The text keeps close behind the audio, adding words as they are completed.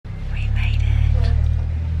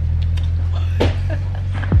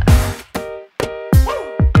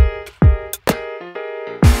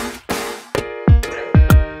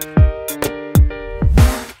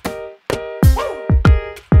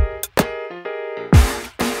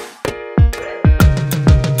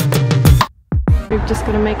we've just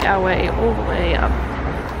got to make our way all the way up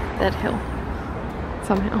that hill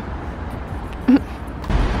somehow.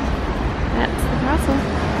 That's the castle.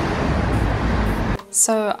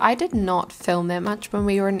 So I did not film that much when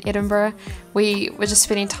we were in Edinburgh. We were just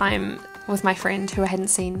spending time with my friend who I hadn't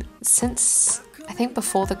seen since I think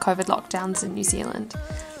before the COVID lockdowns in New Zealand.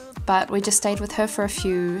 But we just stayed with her for a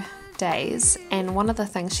few days, and one of the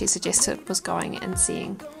things she suggested was going and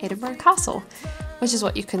seeing Edinburgh Castle, which is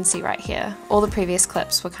what you can see right here. All the previous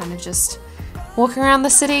clips were kind of just walking around the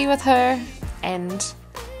city with her, and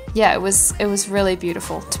yeah, it was really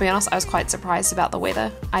beautiful. To be honest, I was quite surprised about the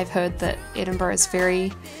weather. I've heard that Edinburgh is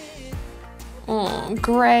very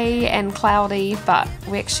grey and cloudy, but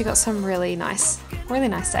we actually got some really nice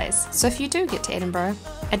days. So if you do get to Edinburgh,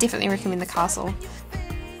 I definitely recommend the castle.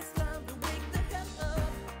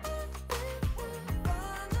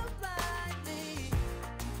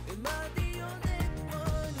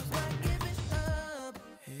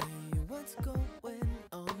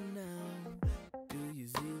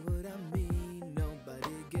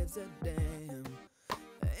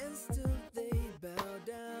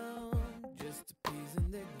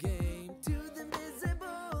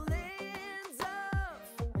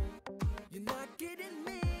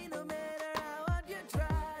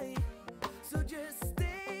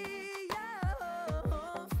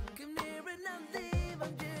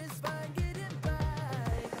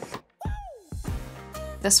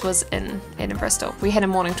 This was in Edinburgh still. We had a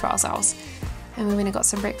morning trials hours and we went and got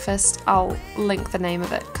some breakfast. I'll link the name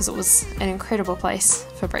of it because it was an incredible place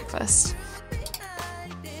for breakfast.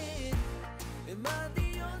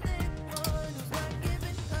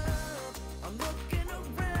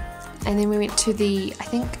 And then we went to the, I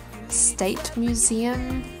think, State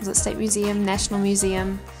Museum. Was it State Museum? National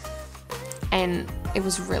Museum. And it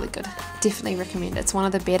was really good. Definitely recommend it. It's one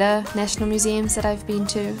of the better national museums that I've been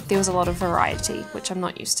to. There was a lot of variety, which I'm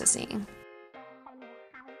not used to seeing.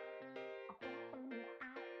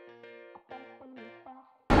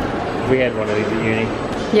 We had one of these at uni.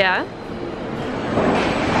 Yeah?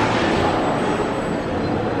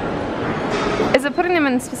 Is it putting them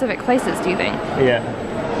in specific places, do you think? Yeah.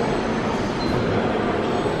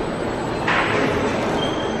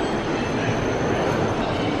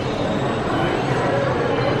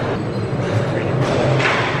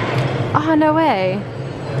 Oh, no way.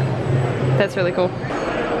 That's really cool.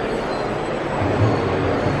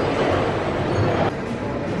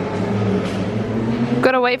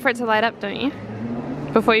 Gotta wait for it to light up, don't you?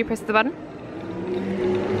 Before you press the button?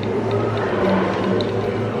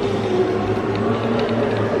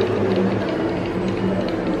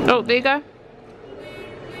 Oh, there you go.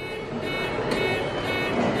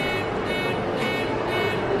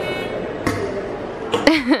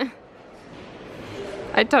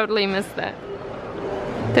 I totally missed that.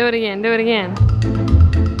 Do it again, do it again.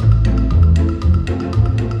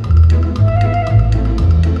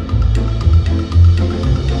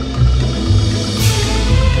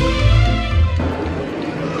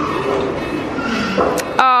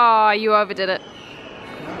 Oh, you overdid it.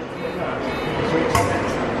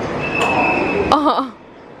 Oh.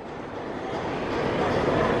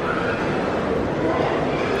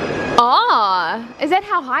 Oh, is that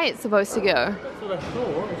how high it's supposed to go? That's what I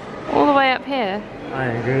thought. All the way up here. I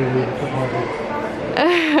agree with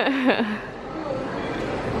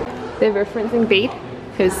They're referencing Bede,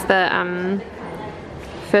 who's the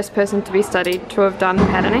first person to be studied to have done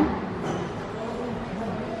patterning.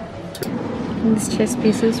 And these chess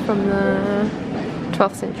pieces from the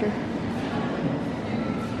 12th century.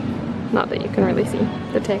 Not that you can really see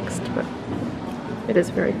the text, but it is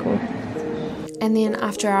very cool. And then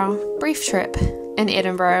after our brief trip in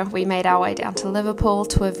Edinburgh, we made our way down to Liverpool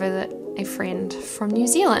to visit a friend from New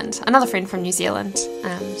Zealand, another friend from New Zealand.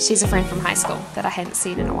 She's a friend from high school that I hadn't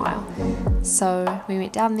seen in a while. So we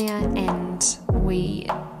went down there and we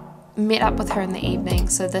met up with her in the evening.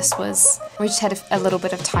 So we just had a little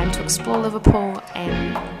bit of time to explore Liverpool,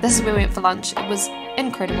 and this is where we went for lunch. It was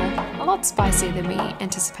incredible, a lot spicier than we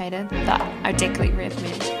anticipated, but I definitely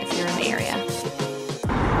recommend if you're in the area.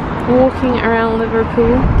 Walking around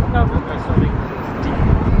Liverpool.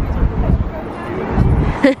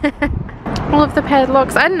 All of the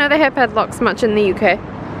padlocks. I didn't know they had padlocks much in the UK.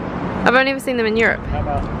 I've only ever seen them in Europe. How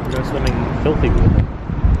about go swimming in filthy water?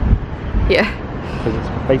 Yeah. Because it's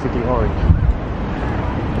basically orange.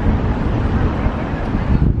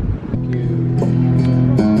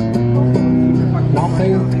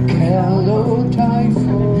 Nothing to kill or die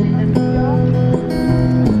for.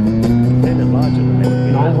 They're larger than they would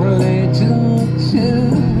be. No religion to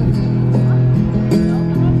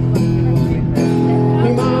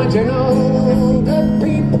imagine all the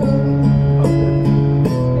people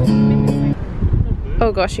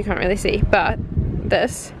gosh, you can't really see, but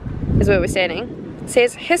this is where we're standing. It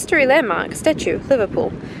says History Landmark Statue,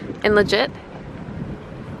 Liverpool. And legit,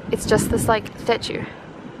 it's just this like statue.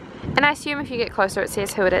 And I assume if you get closer it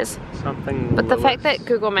says who it is. Something. But the fact that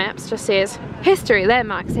Google Maps just says History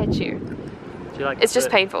Landmark Statue, Do you like it's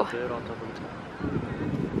just painful. Dirt on top of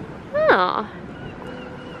it? Oh.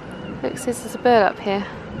 Look, says there's a bird up here.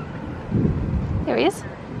 There he is.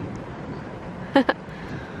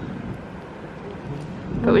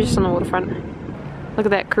 But we're just on the waterfront. Look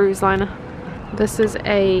at that cruise liner. This is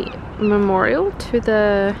a memorial to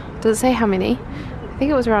the, does it say how many? I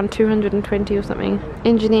think it was around 220 or something.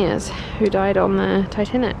 Engineers who died on the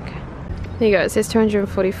Titanic. There you go, it says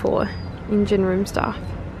 244 engine room staff.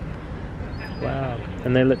 Wow.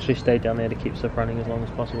 And they literally stayed down there to keep stuff running as long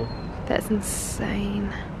as possible. That's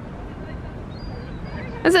insane.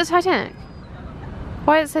 Is it Titanic?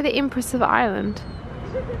 Why does it say the Empress of Ireland?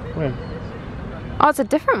 When? Oh, it's a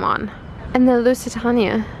different one. And the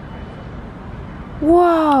Lusitania.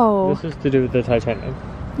 Whoa! This is to do with the Titanic.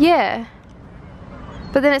 Yeah.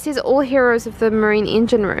 But then it says all heroes of the marine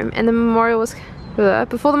engine room, and the memorial was,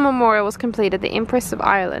 before the memorial was completed, the Empress of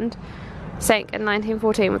Ireland sank in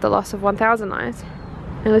 1914 with the loss of 1,000 lives.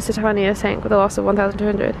 And Lusitania sank with a loss of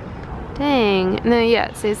 1,200. Dang. No, yeah,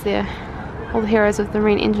 it says there, all the heroes of the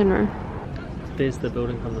marine engine room. There's the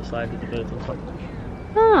building from the side with the birds on top.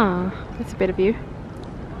 Ah, that's a better view.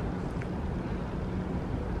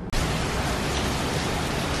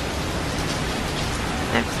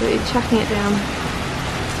 Absolutely chucking it down.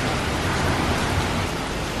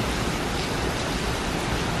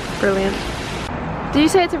 Brilliant. Did you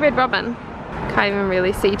say it's a red robin? Can't even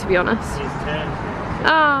really see, to be honest.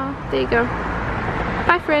 Ah, oh, there you go.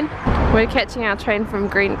 Bye, friend. We're catching our train from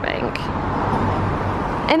Greenbank.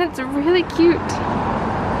 And it's really cute.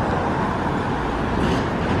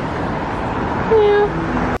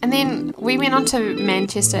 Yeah. And then we went on to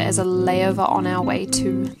Manchester as a layover on our way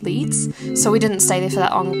to Leeds, so we didn't stay there for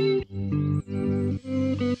that long. You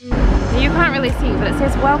can't really see, but it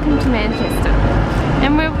says welcome to Manchester.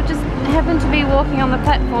 And we just happen to be walking on the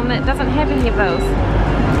platform that doesn't have any of those.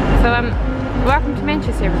 So welcome to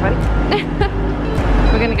Manchester, everybody.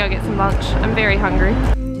 We're gonna go get some lunch. I'm very hungry.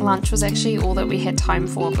 Lunch was actually all that we had time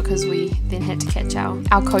for because we then had to catch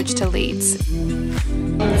our coach to Leeds.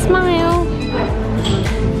 Smile!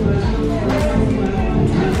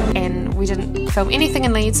 And we didn't film anything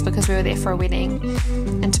in Leeds because we were there for a wedding.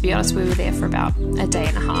 And to be honest, we were there for about a day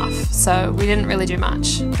and a half. So we didn't really do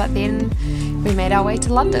much. But then we made our way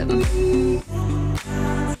to London.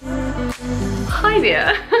 Hi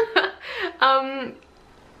there!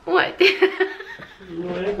 What?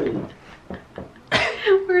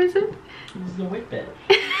 Where is it? This is the wet bit.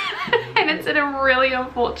 And it's in a really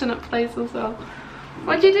unfortunate place as well.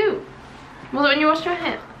 What'd you do? Was it when you washed your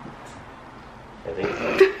hair? I think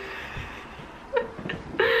so.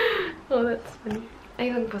 Oh, that's funny. Are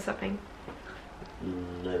you looking for something?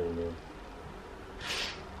 No.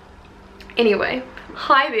 Anyway,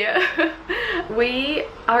 hi there. We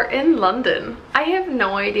are in London. I have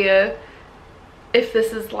no idea if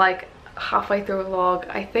this is like halfway through a vlog.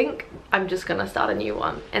 I think I'm just gonna start a new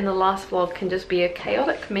one, and the last vlog can just be a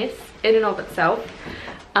chaotic mess in and of itself,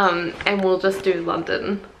 and we'll just do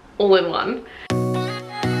London all in one.